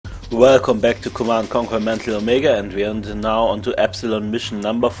Welcome back to Command&Conquer Mental Omega, and we are now on to Epsilon mission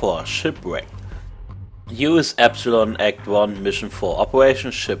number 4, Shipwrecked. Use Epsilon Act 1 Mission 4,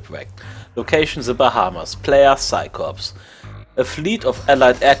 Operation Shipwrecked. Location the Bahamas, player Cyclops. A fleet of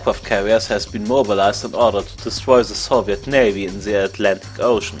Allied aircraft carriers has been mobilized in order to destroy the Soviet Navy in the Atlantic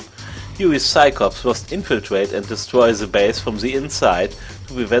Ocean. Yuri Cyclops must infiltrate and destroy the base from the inside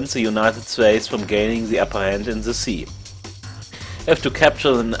to prevent the United States from gaining the upper hand in the sea. You have to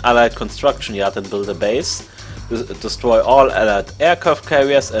capture an Allied construction yard and build a base, destroy all Allied aircraft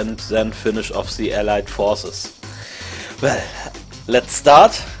carriers, and then finish off the Allied forces. Well, let's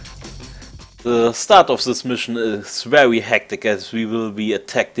start. The start of this mission is very hectic, as we will be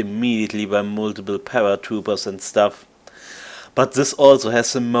attacked immediately by multiple paratroopers and stuff. But this also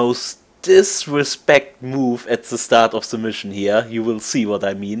has the most disrespect move at the start of the mission here. You will see what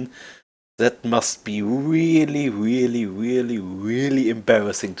I mean. That must be really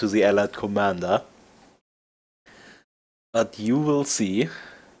embarrassing to the Allied commander. But you will see.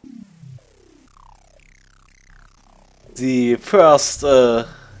 The first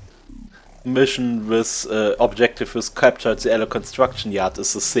mission with objective with captured the Allied construction yard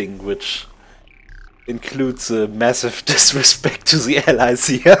is a thing which includes a massive disrespect to the Allies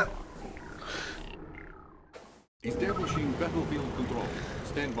here. Establishing battlefield control.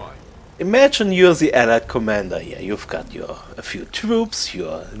 Stand by. Imagine you're the Allied commander here. You've got a few troops,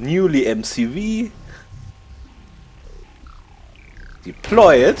 your newly MCV.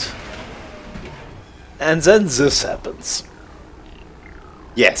 Deploy it. And then this happens.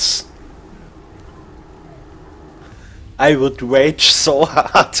 Yes. I would rage so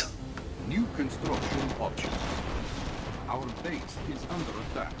hard. New construction options. Our base is under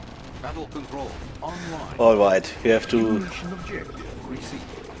attack. Battle control online. Alright, we have to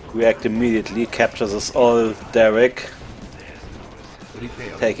react immediately, capture this old Derrick,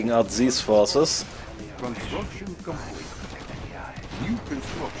 taking out these forces. Construction complete. New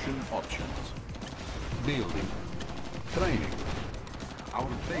construction options. Building. Training. Our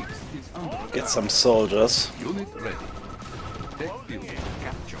base is under attack. Get some soldiers. Unit ready. Tech building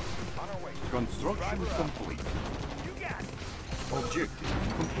captured. Construction complete. Objective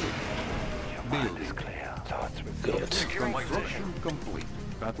complete. Building. Good. Construction complete.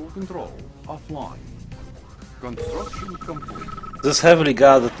 Battle control offline. Construction complete. This heavily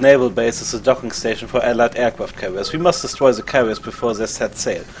guarded naval base is a docking station for Allied aircraft carriers. We must destroy the carriers before they set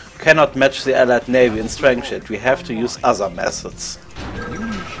sail. We cannot match the Allied Navy in strength yet. We have to use other methods.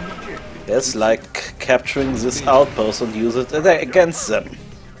 Yes, like capturing this outpost and use it against them.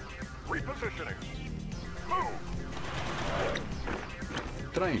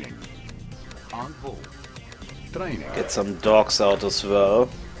 Training. On hold. Training. Get some dogs out as well.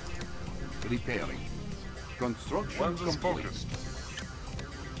 Repairing. Construction complete.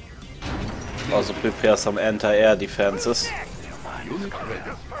 Also prepare some anti-air defenses. Unit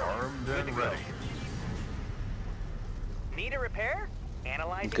ready. Armed and ready. Need a repair?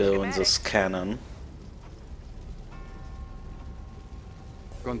 Analyzing Go in schematics. this cannon.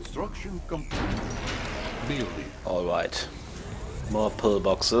 Construction complete. Building. Alright. More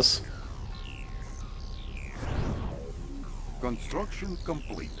pillboxes. Construction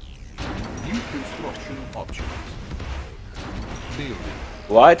complete. New construction options. Building.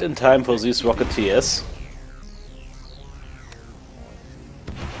 Right in time for these rocketeers.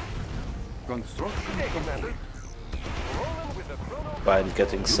 Construction complete. By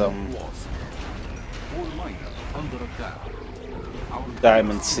getting some Lost. All miners under attack. Our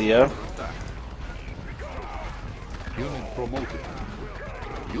diamonds here. attack. Unit promoted.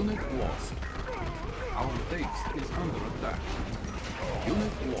 Unit lost. Our base is under attack.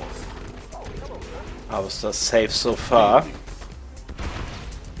 Unit lost. I was just safe so far.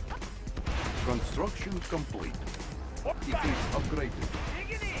 Construction complete. It is upgraded.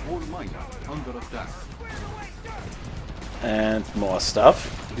 All miners under attack. And more stuff.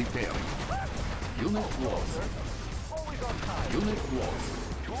 Repairing. Unit lost. Unit lost.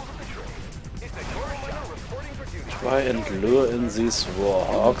 Try and lure in these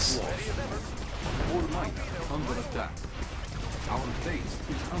warhawks. All miners under attack. Our base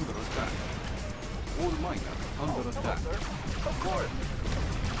is under attack. All miners under attack.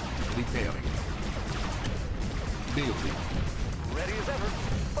 Repairing. Building. Ready as ever.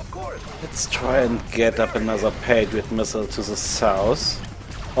 Of course. Let's try and get up another Patriot missile to the south.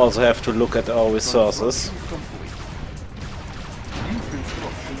 Also have to look at our resources. Construction complete. New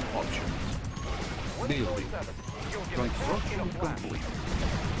construction options. Building. Construction complete.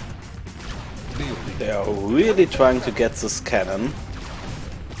 Building. They are really trying to get this cannon.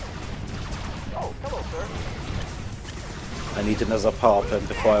 Oh, hello, sir. I need another power plant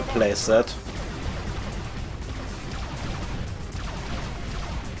before I place that.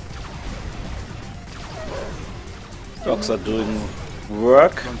 Dogs are doing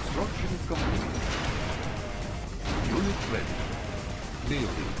work. Construction complete. Unit ready.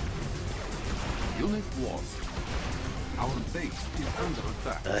 Building. Unit lost. Our base is under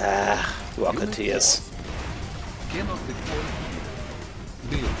attack. Rocketeers. Cannot deploy here.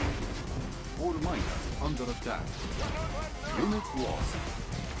 Building. Ore miner under attack. Unit lost.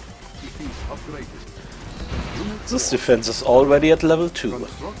 Defense upgraded. Unit This defense is already at level 2.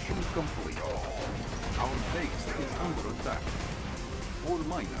 construction complete. Our base is under attack. Ore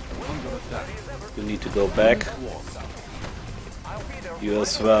miner under attack. You need to go back. Lost. You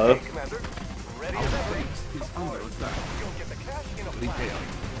as well. Commander. Ready Our as ever. base is under attack. You'll get the cash in a flash.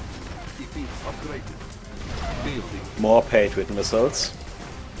 Repairing. Defense upgraded. Building. More Patriot missiles.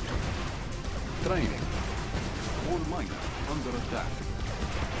 Training. Ore miner under attack.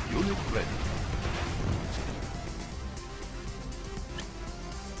 Unit ready.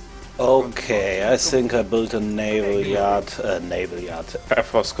 Okay, I think I built a naval yard, Air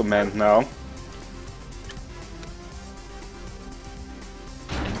Force Command now.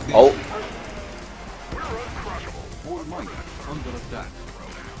 Oh, Ore miner under attack.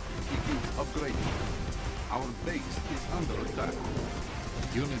 Defense upgraded. Our base is under attack.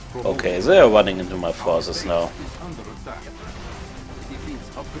 Unit promoted. okay, they are running into my forces now. Base is under attack. Defense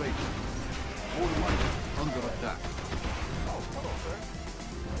upgraded. Ore miner under attack.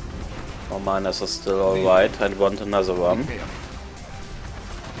 My miners are still alright, I want another one. Repairing.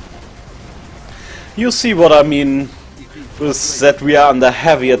 You see what I mean with that we are under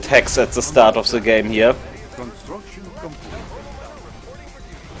heavy attacks at the start of the game here. Construction complete.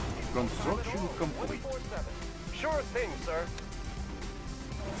 Construction complete. Sure thing, sir.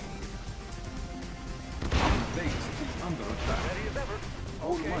 Our base is under attack. Ready as ever.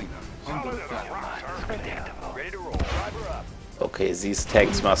 Ore miner under attack. Ready to roll. Driver up. Okay, these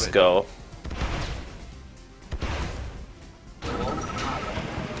tanks must go.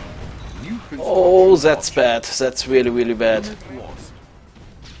 New Oh, that's bad. That's really, really bad. Unit lost.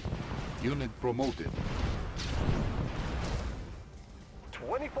 Unit promoted.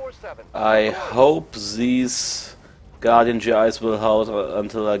 24/7. I hope these Guardian GIs will hold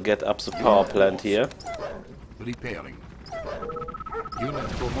until I get up the power plant here. Repairing. Unit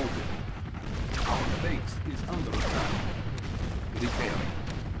promoted. Our base is under attack. Repairing.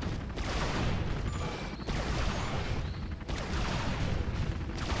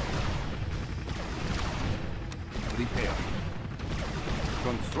 Repairing.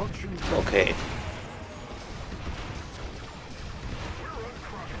 Construction. Okay.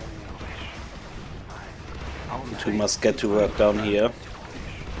 Our You two must get to work down here.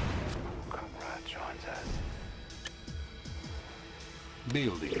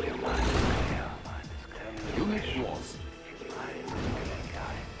 building. Unit lost.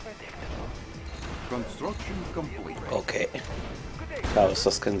 Construction complete. Okay.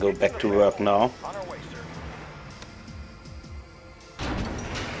 Harvesters can go back to work now. On our way, sir.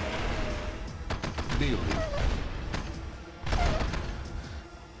 Building.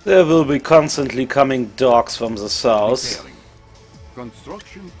 There will be constantly coming dogs from the south. Repairing.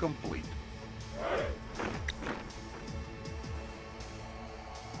 Construction complete.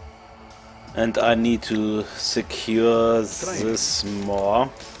 And I need to secure this more.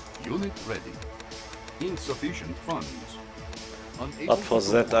 Unit ready. Insufficient funds. But for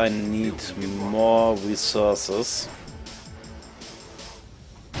that I need more resources.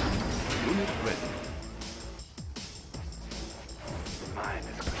 Unit ready.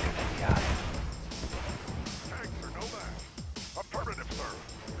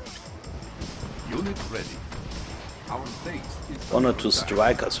 Unit ready. Our base is One or under two attack.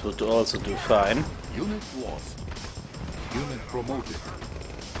 strikers would also do fine. Unit lost. Unit promoted.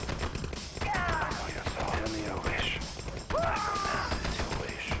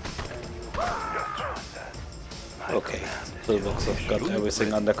 Okay, Pillbox have got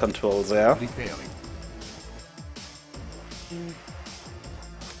everything under control there. Repairing.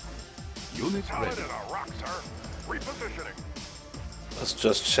 Unit ready. I was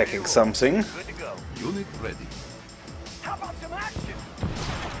just checking something. Good to go. Unit ready. How about some action?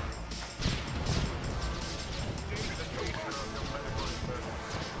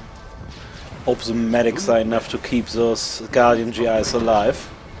 Hope the medics are enough to keep those Guardian GIs alive.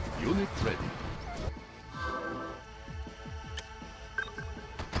 Unit ready.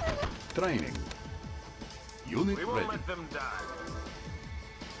 Training. Unit ready. them die.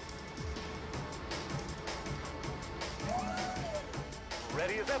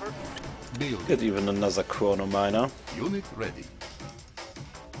 Ready as ever. Building. Get even another chrono miner. Unit ready.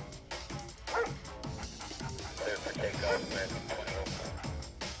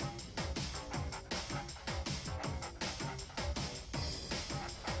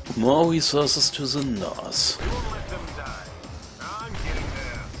 More resources to the north. We won't let them die. I'm getting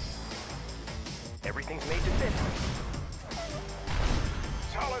there. Everything's made to fit.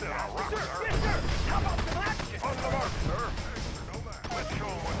 Solid and a rock, sir. Yes, sir. How about some action? On the mark, sir. Let's show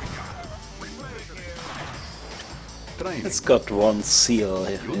them what we got. Training. It's got one seal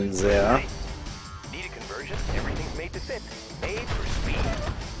in there. Need a conversion? Everything's made to fit. Made for speed.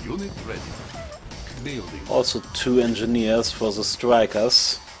 Unit ready. Building. Also 2 engineers for the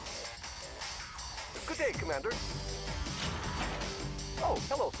strikers. Good day, Commander. Oh,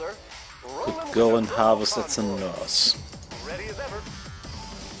 hello, sir. Could go and harvest at the north. Ready as ever.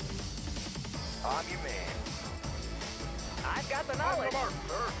 I'm your man. I've got the knowledge.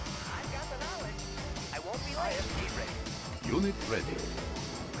 Sir. I've got the knowledge. I won't be late. ISP ready. Unit ready.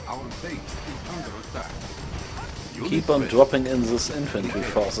 Our base is under attack. Unit Keep on ready. dropping in these infantry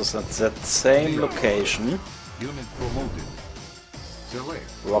forces at that same location. Unit promoted. Select.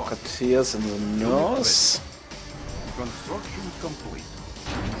 Rocketeers in the north. Construction complete.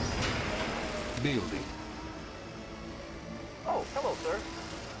 Building. Oh, hello, sir.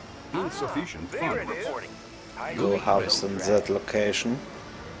 Insufficient There it funds. is. Reporting. Go harvest in that location.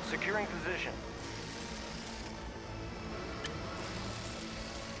 Securing position.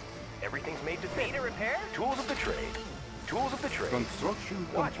 Everything's made to fit. Need a repair? Tools of the trade. Tools of the trade. Construction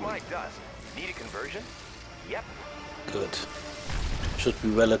Watch complete. my dust. Need a conversion? Yep. Good. Should be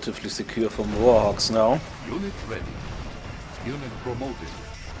relatively secure from Warhawks now. Unit ready. Unit promoted.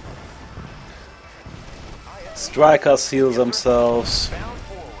 Strikers heal themselves. Bound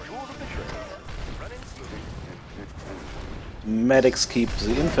forward. Tools of the trade. Running smooth. Medics keep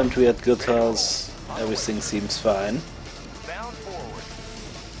the infantry at good health. Everything seems fine. Bound forward.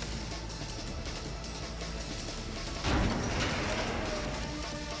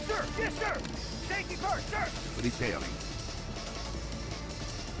 Sir, yes, sir. Safety first, sir. Repairing.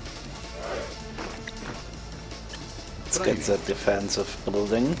 Let's get that defensive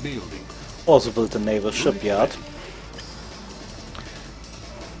building. Building. Also build a naval shipyard.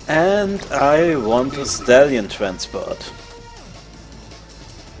 And I want a stallion transport.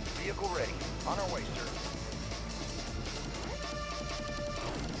 Vehicle ready. On our way, sir.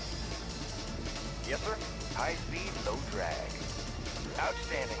 Yes, sir. High speed, low drag.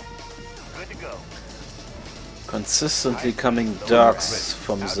 Outstanding. Good to go. Consistently coming docks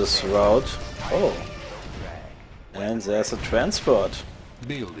from this route. Oh, and there's a transport.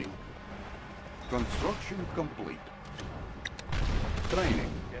 Building. Construction complete. Training.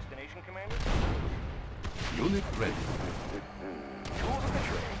 Destination, Commander? Unit ready. Tools of the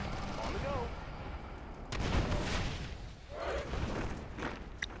trade. On the go.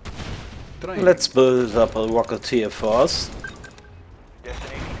 Training. Let's build up a rocketeer force.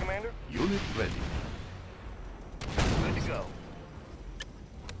 Destination, Commander? Unit ready. Good to go.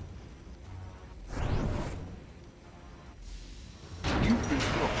 New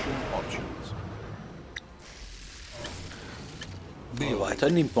construction options. Alright, I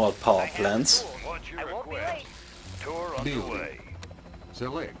need more power plants. What's your request? Tour Building. underway.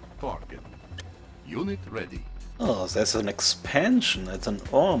 Select target. Unit ready. Oh, there's an expansion at an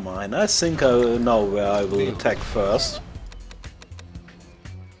ore mine. I think I know where I will attack first.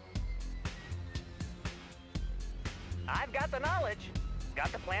 I've got the knowledge.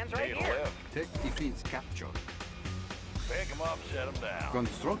 Got the plans right here. Tech defense captured. Pick them up, set them down.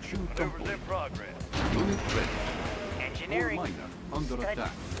 Construction Maneuvers complete. in progress. Unit ready. Ore Engineering. miner under Good.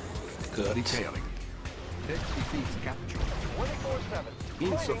 attack. Good. Repairing. Tech defense captured. 24/7.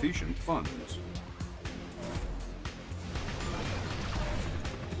 Insufficient funds.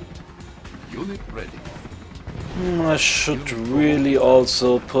 Unit ready. I should really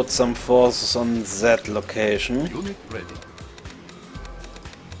also put some forces on that location. Unit ready.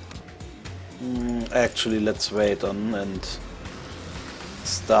 Actually, let's wait on and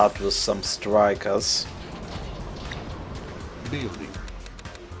start with some strikers. Building.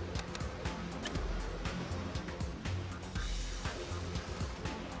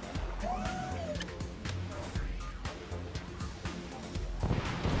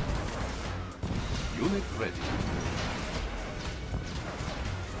 Unit ready.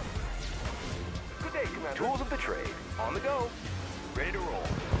 Good day, Commander. Tools of the trade. On the go. Ready to roll.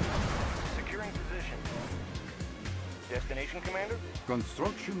 Securing position. Destination, Commander?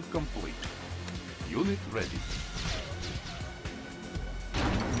 Construction complete. Unit ready.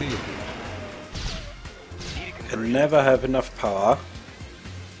 Building. Need a Can conversion. never have enough power.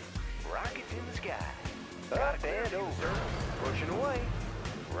 Roger.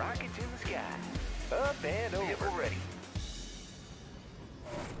 sky. Up and over. Vehicle ready.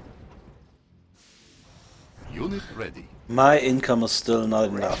 Unit ready. My income is still not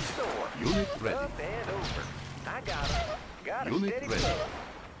enough. Unit ready. Up and over. I got him. Got a Unit steady ready. flow.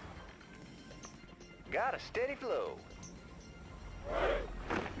 Got a steady flow.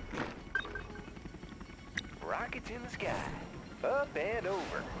 Rockets in the sky. Up and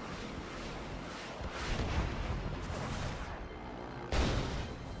over.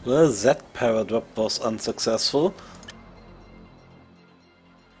 Well, that paradrop was unsuccessful.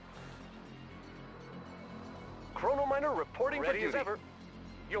 Chrono miner reporting ready as ever.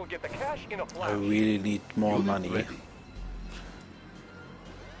 You'll get the cash in a I flash. really need more Unit money. ready.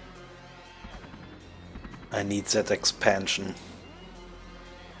 I need that expansion.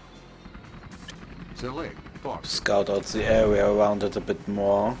 Select target. Scout out the area around it a bit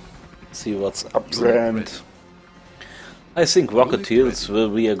more. See what's up Unit there. And ready. I think Unit rocketils will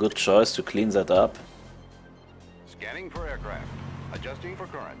be a good choice to clean that up. Scanning for aircraft. Adjusting for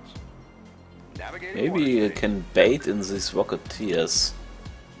currents. Navigating Maybe water you state. can bait in these rocketeers.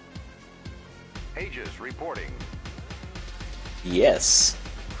 Aegis reporting. Yes.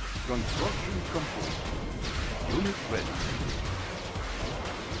 Construction complete. Unit ready.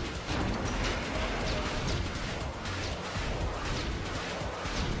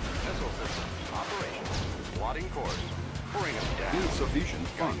 Missile systems operational. Plotting course. Bring them down. Insufficient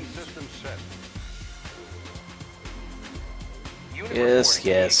Guidance funds. system set. Unit Yes,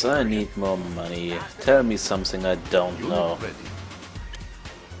 reporting. yes, I need more money. Tell me something I don't Unit know. ready.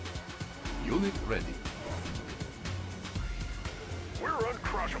 Unit ready. We're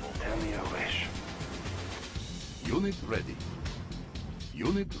uncrushable. Tell me I wish. Unit ready.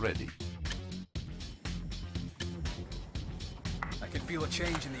 Unit ready. I can feel a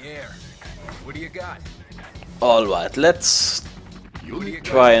change in the air. What do you got? Alright, let's Unit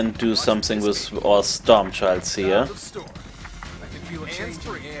try and do something with our storm childs here. Out of storm. I can feel a change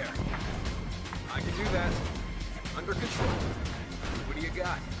in the air. I can do that. Under control. What do you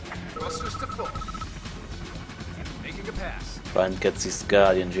got? Thrusters to full. Making a pass. Try and get these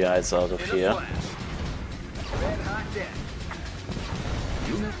guardian GIs out of In here. a flash. Red hot dead.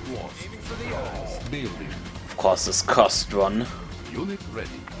 Unit lost. Aiming for the eyes. Building. Of course, this cost run. Unit ready.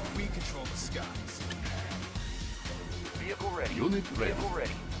 We control the skies. Vehicle ready. Unit ready. Vehicle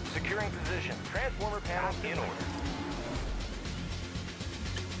ready. Securing position. Transformer panel in order.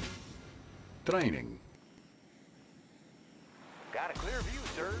 Training. Got a clear view,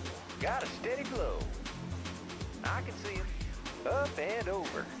 sir. Got a steady flow. I can see it. Up and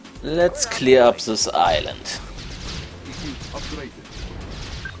over. Let's clear up this island. Equipment upgraded.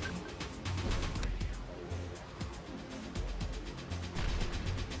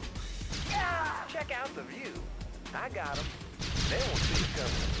 Check out the view. I got them. They won't see us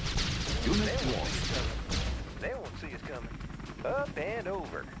coming. Unit They won't lost. see us coming. They won't see us coming. Up and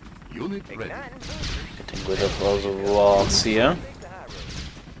over. Unit ready. Igniting boosters. Getting rid of all the wards here. Take the high road.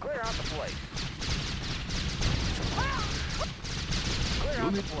 Clear out the place. Clear out the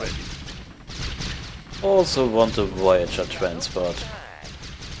Unit place. ready. Also want a Voyager transport.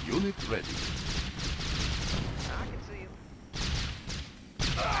 Unit ready. I can see him.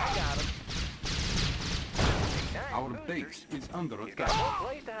 I got him. Igniting Our boosters. base is under He's got attack. no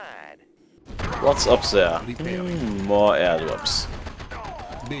place to hide. What's up there? Repairing. More airdrops.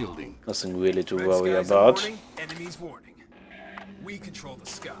 Building. Nothing really to Red worry skies about. warning, enemies warning. We control the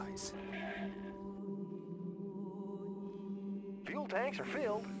skies. Fuel tanks are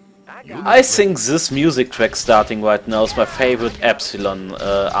filled. I got I think this music track starting right now is my favorite Epsilon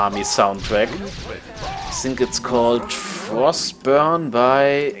army soundtrack. Unit ready. I think it's called Frostburn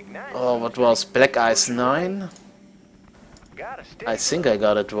by... Oh, what was Black Ice 9? Got a steady I think I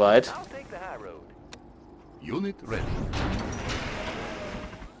got it right. I'll take the high road. Unit ready.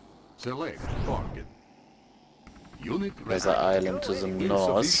 Select target. Unit There's ready. an island to the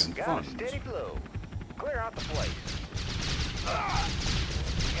north. Insufficient Got a funds. steady flow. Clear out the place.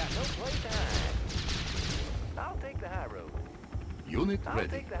 Got no place to hide. I'll take the high road. Unit I'll ready.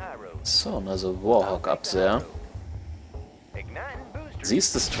 take the high road. So, there's a Warhawk up there. Igniting boosters.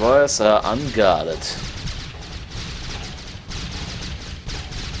 These destroyers are unguarded.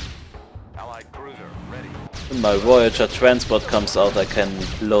 Allied cruiser ready. When my Voyager transport comes out, I can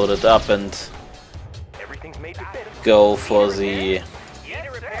load it up and Everything's made to fit. go for the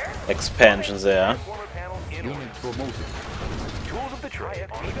Yes, repair. expansion there. Transformer panel in order. Unit promoted. Tools of the trade.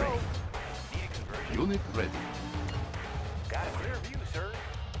 On the go. Need a conversion. Unit ready. Got a clear view, sir.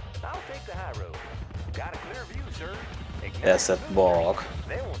 I'll take the high road. Got a clear view, sir. Igniting There's that boosters. Borg.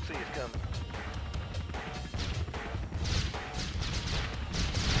 They won't see us coming.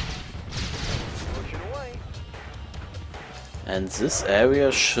 And this area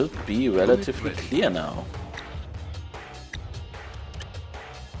should be relatively clear now.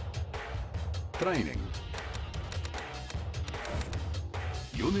 Training.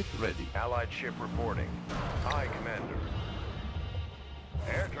 Unit ready. Allied ship reporting. Aye, Commander.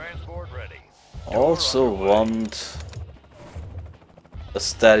 Air transport ready. Also want a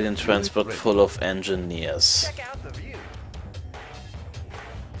stallion transport full of engineers. Check out the view.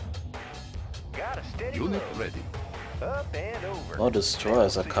 Got a steady Unit flow. ready. Up and over. More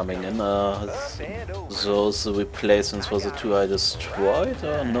destroyers are coming in. Up and over. So the replacements for the two I destroyed?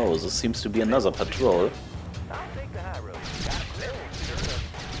 Or no, this seems to be another patrol. I'll take the high road. Got a clear one, sir.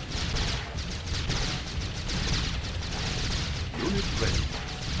 Unit ready.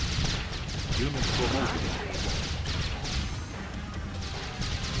 Unit promoted.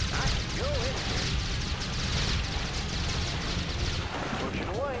 I can go in here. Pushing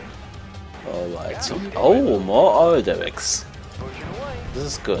away. Alright, so... Oh, more oil derricks. Pushing away. This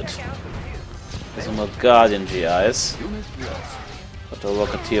is good. Check out the view. There's more Guardian GIs. Unit lost. But the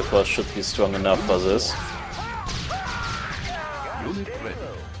Rocketeer Force should be strong enough for this. Unit ready.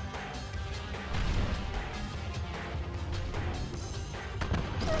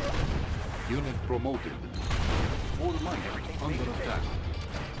 Unit promoted. All miners under attack.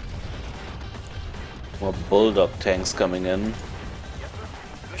 More Bulldog tanks coming in.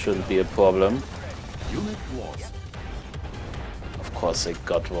 Shouldn't be a problem. Unit lost. Of course they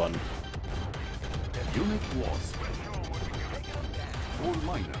got one. Unit lost. All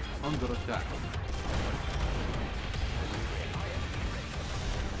miners under attack.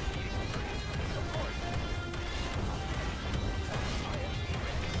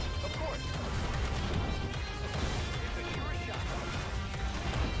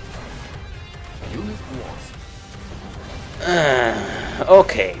 Unit lost.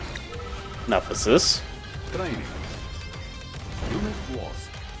 Okay. Enough of this. Training. Unit lost.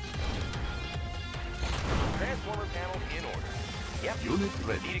 Transformer panel in order. Yep. Unit Need a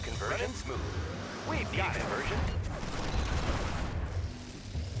ready. conversion? Smooth. We've got it. Conversion?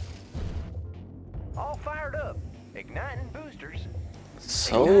 All fired up. Igniting boosters.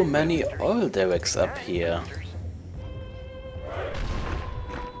 So many oil derricks up Igniting here. boosters.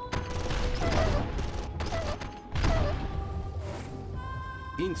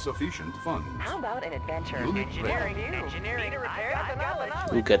 Insufficient funds. How about an adventure? Unit Engineering. ready. Engineering. Need a repair? I've got the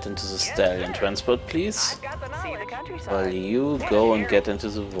knowledge. You get into the Stallion transport, please. I've got the See the knowledge. countryside. While you go and get into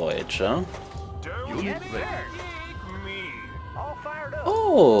the Voyager. Unit Yes, ready. sir. All fired up.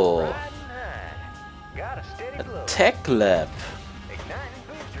 Oh! Riding high. Got a steady A flow. tech lab. Igniting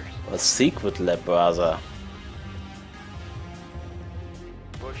boosters. A secret lab, rather.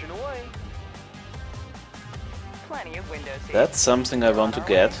 Pushing away. Plenty of window seats. That's something I want to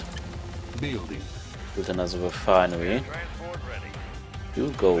get. Building. With another refinery. Transport ready. You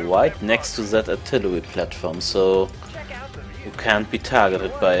go right next to that artillery platform, so Check out the view. you can't be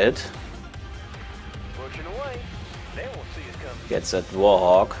targeted by it. Pushing away. They won't see us coming. Gets that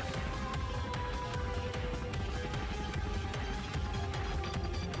Warhawk.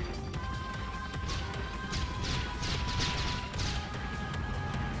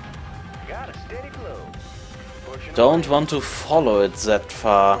 Got a steady flow. Pushing Don't away. want to follow it that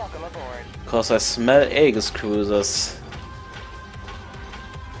far, Welcome aboard. because I smell Aegis cruisers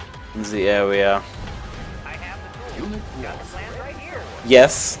in the area. I have the tools. Unit Got the lost. plan right here.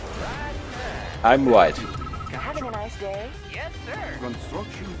 Yes, Riding high. I'm right. Having a nice day? Yes, sir.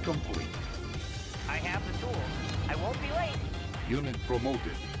 Construction complete. I have the tools. I won't be late. Unit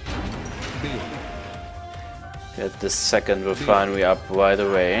promoted. Building. Get this second refinery up right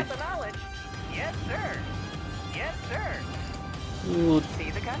away. Got the knowledge. Yes, sir. Yes, sir. Ooh, See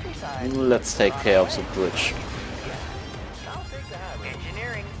the countryside. let's take care of the bridge. I'll take the highway.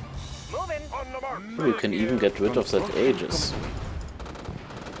 Engineering. Moving. On the mark. We can even get rid of that Aegis.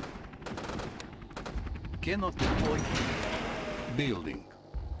 Cannot deploy. Building.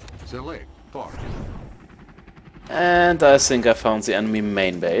 Select target. And I think I found the enemy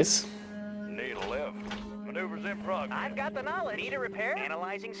main base. Need a lift. Maneuvers in progress. I've got the knowledge. Need a repair?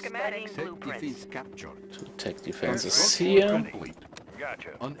 Analyzing schematics. Tech Blueprints. defense captured. Two tech defenses Construction here, complete. Gotcha.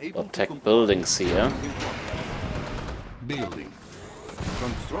 Unable or to tech complete. buildings here. In progress. Building.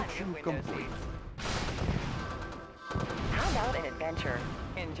 Construction complete. How about an adventure?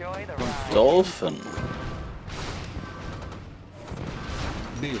 Enjoy the ride. Dolphin.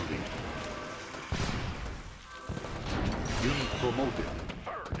 Building. Unit promoted.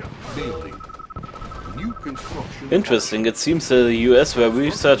 Building. New construction. Interesting, it seems the US were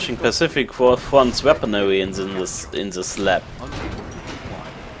researching Pacific Front's weaponry in this lab. Unable to comply.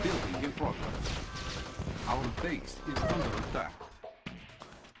 Building in progress. Our base is under attack.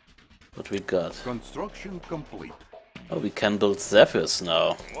 What we got? Construction complete. Oh, we can build Zephyrs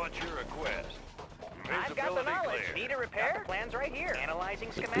now. What's your request? I've got the Visibility knowledge. clear. Need a repair? Got the plans right here. Analyzing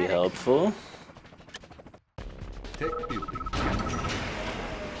Could schematics. be helpful. Tech building captured.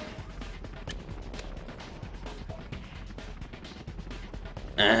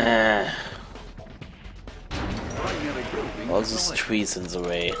 Primary building All these selected. trees in the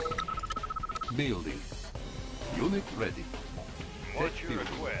way. Building. Unit ready. What's Tech your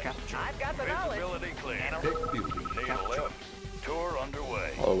building request? captured. I've got the knowledge. Visibility clear. Tech building Need a captured. lift. Tour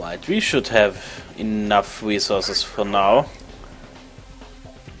underway. Alright, we should have enough resources for now.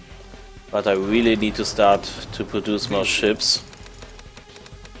 But I really need to start to produce more ships.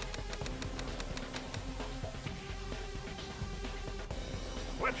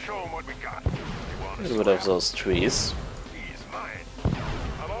 Let's show 'em what we got. You want Get rid of those trees. He's mine.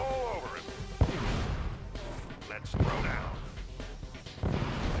 I'm all over it. Let's throw down.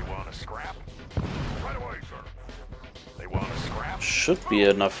 They want to scrap? Right away, sir. They want to scrap? Should be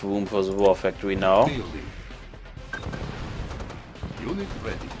enough room for the war factory now. Building. Unit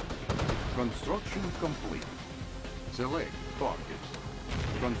ready. Construction complete. Select target.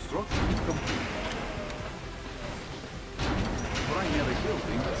 Construction complete. Primary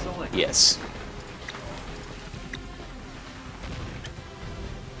building selected. Yes.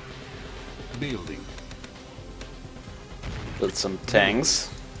 Building. Build some tanks.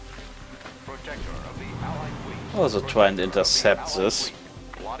 Protector of the Allied fleet. Also try and intercept this.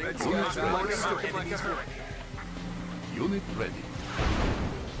 Plotting Let's for use it like a hurricane. Unit ready.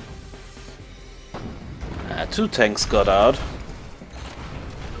 Two tanks got out.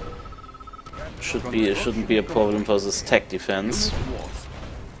 Shouldn't be a problem for this tech defense. Unit lost.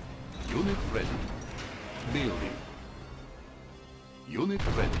 Unit ready. Building. Unit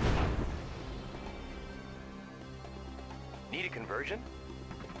ready. Need a conversion?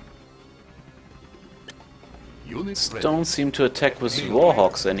 Unit ready. Don't seem to attack with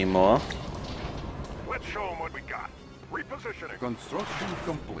warhawks anymore. Let's show 'em what we got. Repositioning. Construction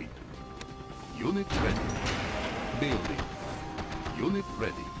complete. Unit ready. Building. Unit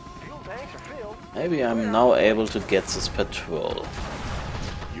ready. Fuel tanks are filled. Maybe I'm now able to get this patrol.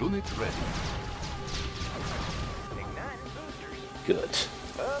 Unit ready. Igniting boosters.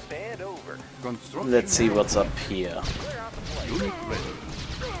 Good. Up and over. Construction. Let's see what's up here. Clear out the place. Unit ready.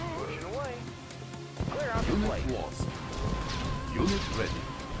 Pushing away. Clear out the Unit place. lost. Unit ready.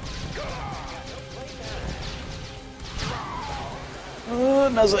 Oh,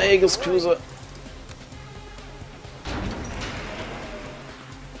 another Aegis cruiser.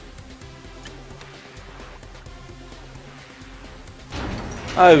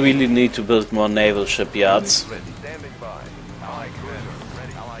 I really need to build more naval shipyards. Unit ready. Standing by. Allied commander.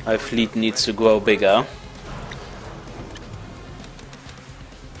 Ready. Allied My fleet needs to grow bigger.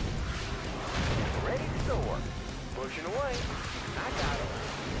 Ready to soar. Pushing away. I got it.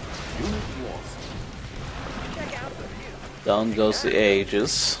 Unit lost. Check out the view. Down goes the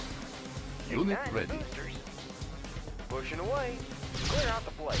Aegis. Unit Igniting ready. boosters. Pushing away. Clear out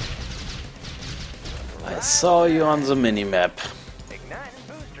the place. I saw you on the minimap. Igniting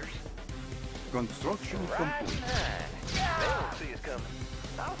boosters. Construction Riding complete. high. They won't see us coming.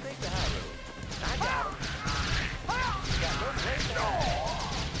 I'll take the high road. I got 'em. Got no place to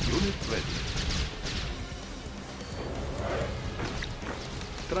hide. Unit ready.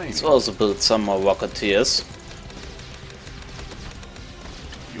 Let's Training. also build some more Rocketeers.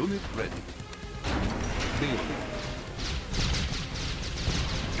 Unit ready. Building.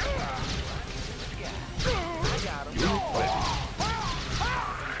 Unit ready.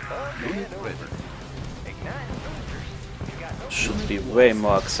 Unit ready. Igniting boosters. You got no Should be way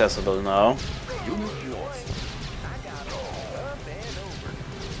more accessible now. Unit lost. I got 'em. Up and over.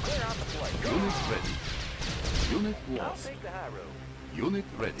 Clear out the place. Unit ready. Unit I'll lost. take the high road. Unit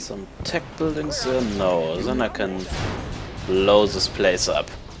ready. Some tech buildings there? No. Then I can blow this place up.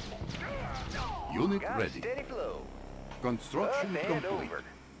 Unit Got a ready. steady flow. Construction Up and complete. over.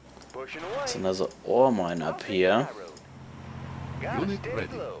 Pushing away. There's another ore mine I'll up take the here. high road. Got a Unit steady ready.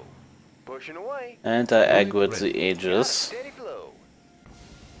 flow. Pushing away. And I aggroed the ready. Got a Aegis. steady flow.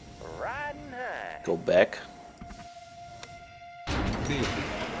 Riding high. Go back. Building.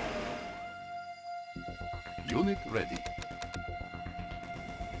 Unit ready.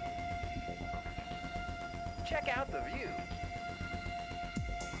 Check out the view.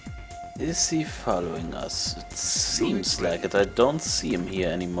 Is he following us? It seems like it. I don't see him here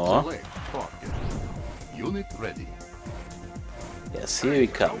anymore. Select target. Unit ready. Yes, here he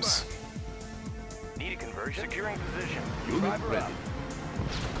comes. Need a conversion? Securing position. Unit ready.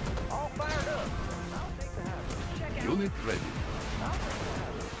 All fired up. I'll take the Unit ready.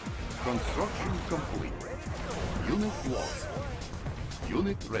 Construction complete. Unit lost.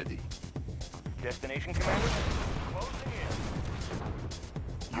 Unit ready. Destination, Commander?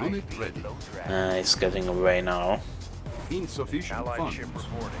 Unit ready. He's getting away now. Insufficient Allied funds. ship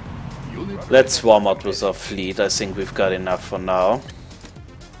reporting. Unit Let's swarm out with our fleet. I think we've got enough for now.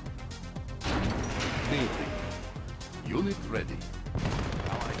 building. Unit ready.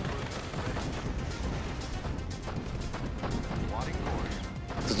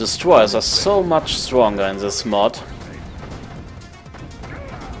 The destroyers are so much stronger in this mod.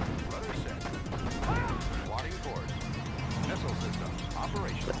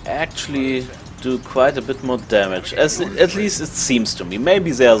 They actually do quite a bit more damage, at least it seems to me.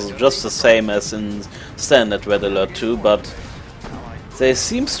 Maybe they're just the same as in standard Red Alert 2, but they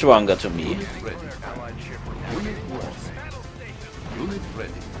seem stronger to me. Unit ready. Unit lost. Unit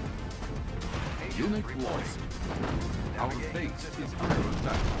ready. Unit lost. Our base is under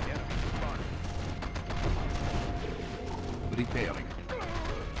attack. Repairing.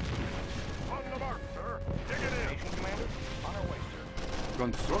 On the mark, sir. Dig it in. Commander, on our way, sir.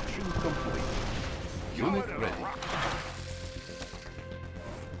 Construction complete. Unit ready.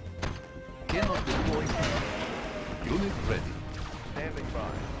 Cannot deploy. Unit ready. Standing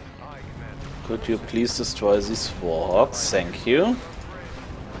by. Aye, Commander. Could you please destroy these warhawks? Thank you.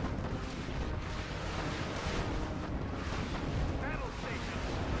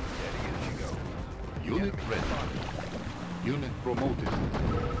 Unit ready. Unit promoted.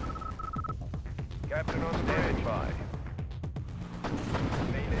 Captain on standing by.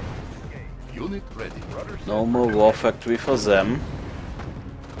 Unit ready. No more war factory for them.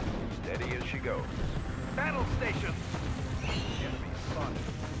 Steady as she goes. Battle station. Enemy spotted.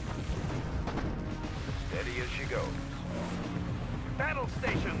 Steady as she goes. Battle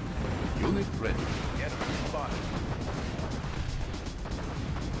station. Unit ready. Enemy spotted.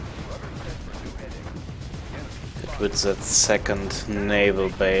 Rudder set for new heading. Enemy With that second naval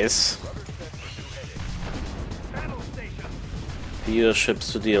base. rudder set for new heading. Battle station. Fewer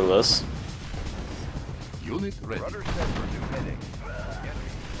ships to deal with. Unit ready. Rudder set for new heading. Enemy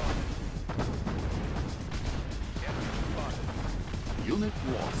spotted. Enemy spotted. Unit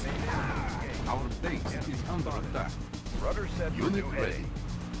lost. Our base is under attack. Rudder set for Unit new ready. heading.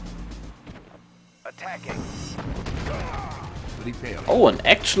 Attacking. Repairing. Oh, an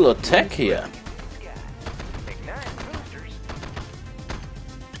actual attack here. Ignite boosters.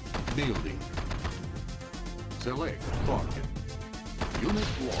 Building. Select target. Unit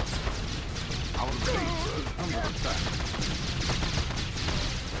lost. Our base is under attack.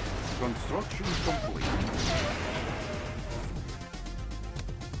 Construction complete.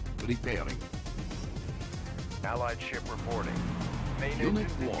 Repairing. Allied ship reporting. Main Unit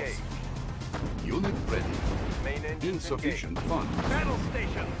engines lost. engaged. Unit ready. Main engines Insufficient funds. engaged. Battle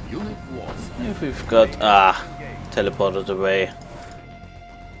station. Unit lost. If we've got teleported away.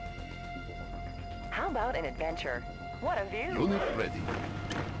 How about an adventure? What a view! Unit ready.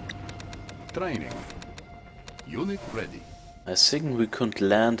 Training. Unit ready. I think we could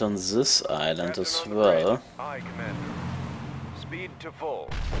land on this island as well. Aye, Commander. Speed to full.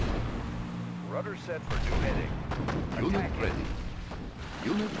 Rudder set for new heading. Unit Attacking. ready.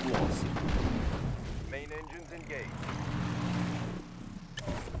 Unit lost. Main engines engaged.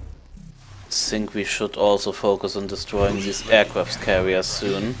 Think we should also focus on destroying these aircraft carriers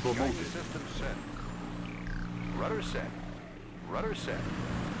soon. Promoted. System set. Rudder set. Rudder set.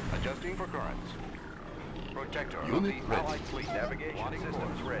 Adjusting for currents. Protector of Unit the ready. Allied fleet navigation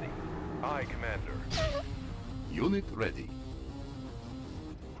systems ready. Aye, Commander. Unit ready.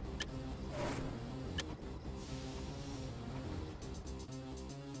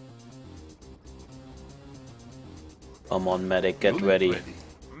 Come on, medic, get Unit ready.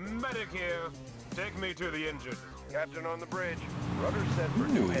 Medic here. Take me to the engine. Captain on the bridge. Rudder set for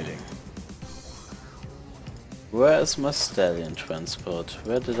new heading. Where is my stallion transport?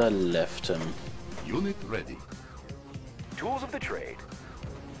 Where did I left him? Unit ready. Tools of the trade.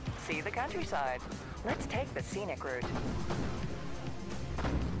 See the countryside. Let's take the scenic route.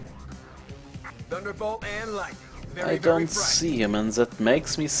 Thunderbolt and lightning. Very, I very don't bright. see him and that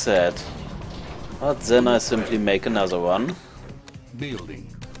makes me sad. But then I simply make another one. Building.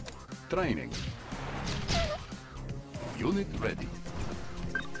 Training. Unit ready.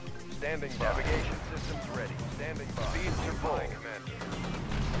 Standing by. Navigation systems ready. Standing by. Speed to full. Commander.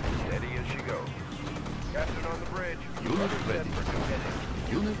 Steady as she goes. Captain on the bridge. Unit Rudder set ready. for new heading.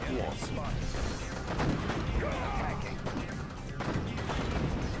 Unit lost. Attacking.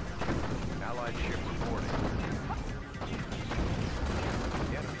 Allied ship reporting.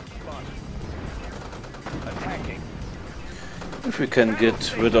 Enemy spotted. Attacking. If we can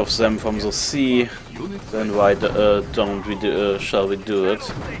get rid of them from the sea, then why don't we shall we do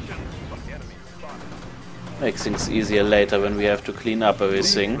it? Makes things easier later when we have to clean up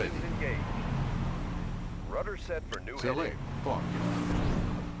everything. Rudder set for new Select target.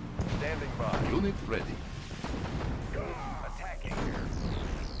 Standing by. Unit ready. Attacking.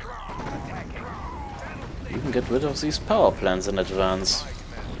 Attacking. We can get rid of these power plants in advance.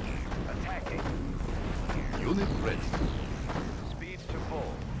 Attacking. Unit ready. Speeds to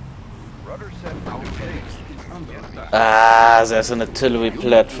full. Rudder set for Our new base is under attack. Ah, there's an artillery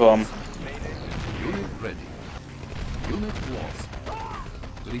platform. Unit ready. Unit lost.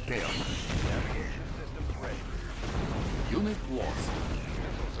 Repair. navigation systems ready. Unit lost.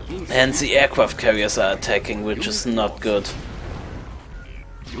 And the aircraft carriers are attacking, which is not good.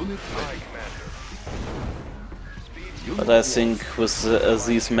 Unit ready. But I think with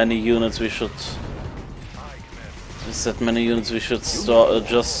these many units we should... With that many units we should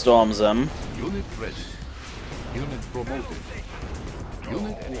just storm them. Unit ready. Unit promoted.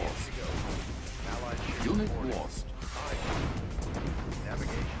 Unit lost. Unit lost.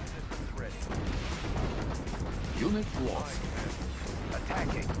 Navigation systems ready. Unit lost.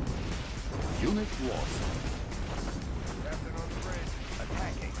 Attacking. Unit lost. Captain on the bridge.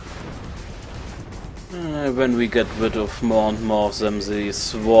 Attacking. When we get rid of more and more of them, the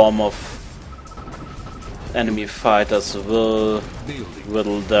swarm of enemy fighters will Building.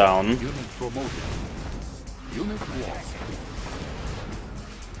 whittle down. Unit promoted. Unit lost.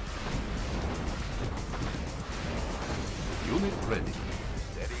 Unit ready.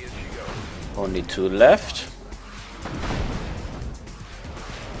 Steady as she goes. Only 2 left.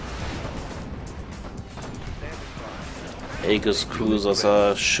 Aegis cruisers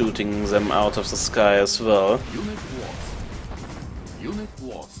are shooting them out of the sky as well. Unit lost. Unit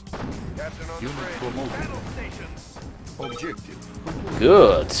lost. Captain on the Unit bridge. promoted. Battle stations. Objective complete.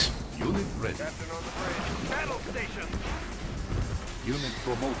 Good. Unit ready. Captain on the bridge. Battle stations. Unit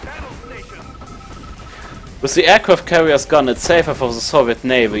promoted. Battle stations. With the aircraft carriers gone, it's safer for the Soviet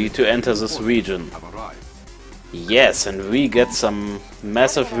Navy to enter this region. Have arrived. Yes, and we get some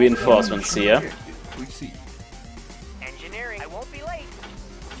massive reinforcements here. Objective received. Engineering. I won't be late.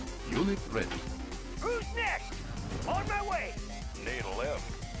 Unit ready. Who's next? On my way. Need a lift.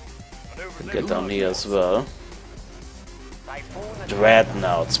 Maneuver Get down here as well. Typhoon and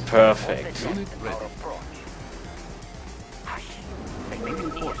Dreadnoughts, perfect. Unit ready.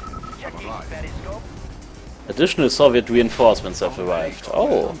 Checking Arrived. periscope. Additional Soviet reinforcements have arrived.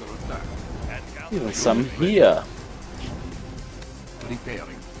 Oh, Under attack. even some here.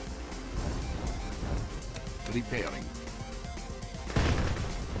 Repairing. Repairing.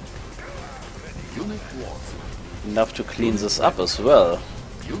 Unit lost. Enough to clean this up as well.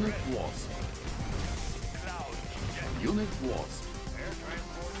 Unit lost. Unit lost.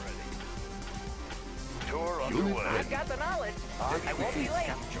 Tour Unit underway. ready. got the knowledge. I won't be late.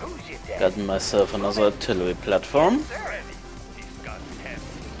 Who's your dad? Gotten myself another artillery platform. He's got 10.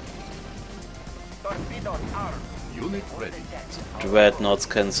 Torpedo armed. Unit ready. Dreadnoughts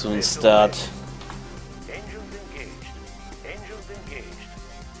can soon start Engines engaged. Engines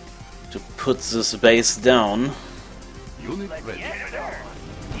engaged. to put this base down. Unit ready. Yes, sir.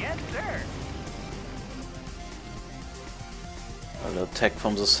 Yes, sir. I'll attack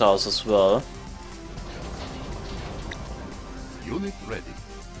from the south as well. Unit ready.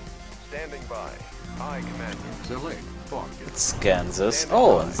 Standing by. Aye, Commander. Select target. Let's scan this.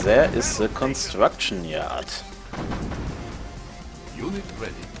 Oh, and there is the construction yard. Unit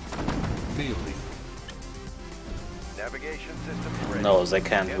ready. Building. Navigation systems ready. No, they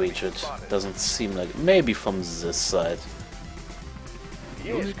can't reach it. Doesn't seem like... Maybe from this side. Yes,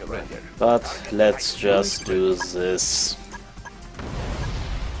 Unit Commander. ready. But let's just do this.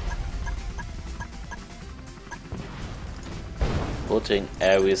 Putting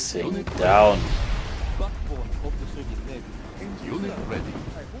everything down. Unit ready.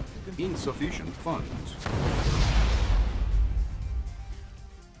 Insufficient funds.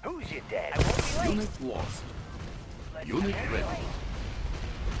 Who's your dad? I won't be late. Unit lost. Unit ready.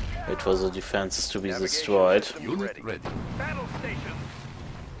 Wait for the defenses to be Navigation destroyed. systems Unit ready. Battle stations.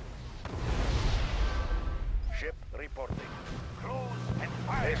 Ship reporting. Cruise and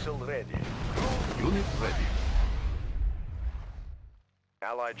fire. Vessel ready. Unit ready.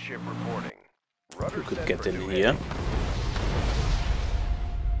 Allied ship reporting. Rudder Who could set get for in new here?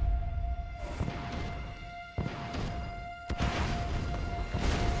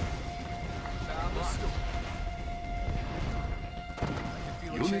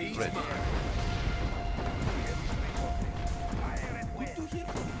 Unit ready.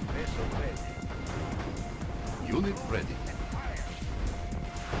 Vessel ready. Unit ready.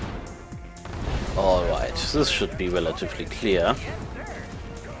 Alright, this should be relatively clear.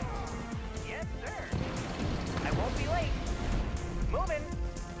 Yes, sir. I won't be late. Moving.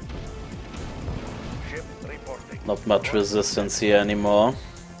 Ship reporting. Not much resistance here anymore.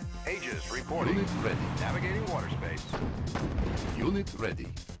 Aegis reporting. Unit ready. Navigating water space. Unit ready.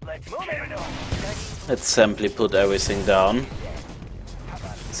 Let's move it. Let's simply put everything down.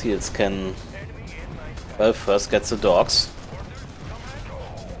 Seals can, well, first get the dogs.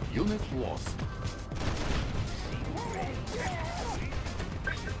 Unit lost.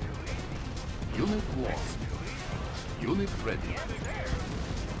 Unit lost. Unit ready.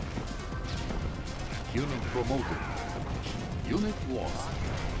 Unit promoted. Unit lost.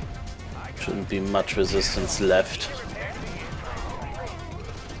 Shouldn't be much resistance left.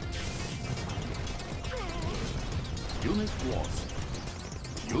 Unit lost.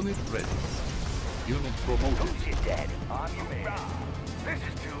 Unit ready. Unit promoted.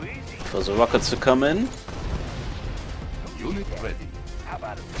 For the rockets to come in. Unit ready. How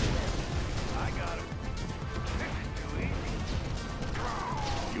about it? I got him. This is too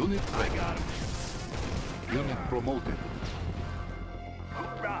easy. Unit ready. Unit promoted.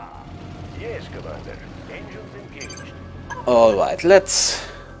 Hoorah! Yes, Commander. Engines engaged. Alright, let's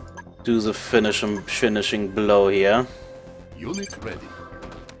do the finishing blow here. Unit ready.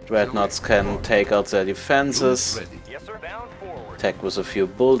 Dreadnoughts can take out their Unit defenses. ready. Yes, sir. Bound forward. Attack with a few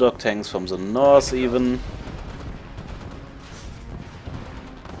bulldog tanks from the north even.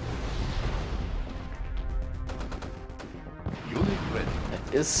 Unit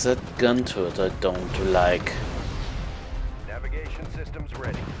ready. Is that gun turret I don't like. Navigation systems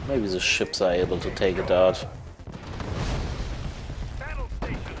ready. Maybe the ships are able to take it out. Battle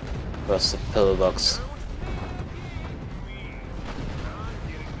station. First the pillbox.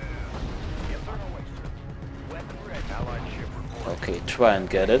 Yes, sir. Away, sir. Weapon ready. Allied ship reporting. Okay, try and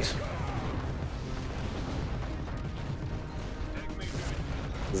get it.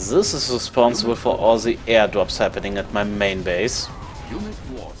 This is responsible for all the airdrops happening at my main base. Unit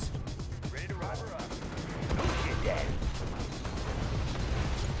lost. Ready to ride her up. No shit, Dad.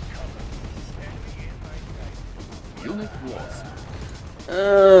 Unit lost.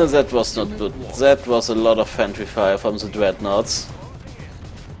 That was not good. That was a lot of infantry fire from the dreadnoughts.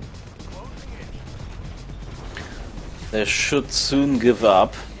 They should soon give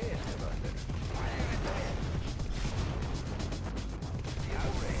up.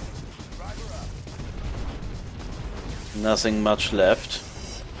 Nothing much left.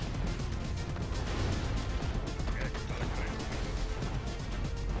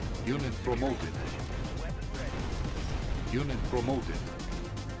 Unit promoted. Unit promoted.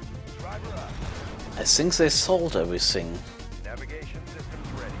 I think they sold everything. Navigation systems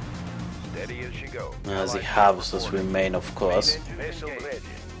ready. Steady as she goes. The harvesters remain, of course. Vessel ready.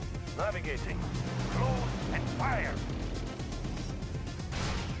 Navigating. Close and fire.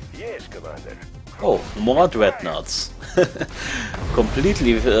 Yes, Commander. Oh, more dreadnoughts.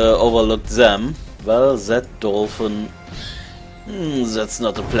 Completely overlooked them. Well, that dolphin... that's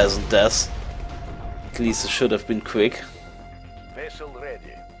not a pleasant death. At least it should have been quick. Vessel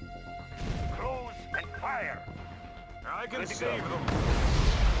ready. Close and fire. I can save them.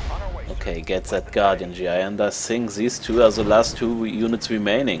 On our way. Okay, get that Guardian GI, and I think these two are the last two units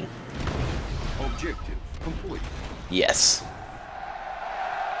remaining. Objective complete. Yes.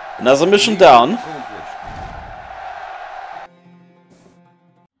 Another mission down. Accomplished.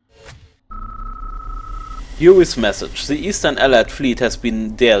 Yuri's message. The Eastern Allied fleet has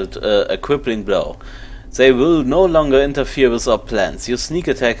been dealt a crippling blow. They will no longer interfere with our plans. Your sneak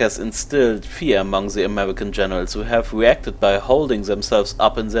attack has instilled fear among the American generals who have reacted by holding themselves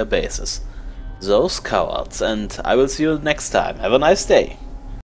up in their bases. Those cowards, and I will see you next time. Have a nice day.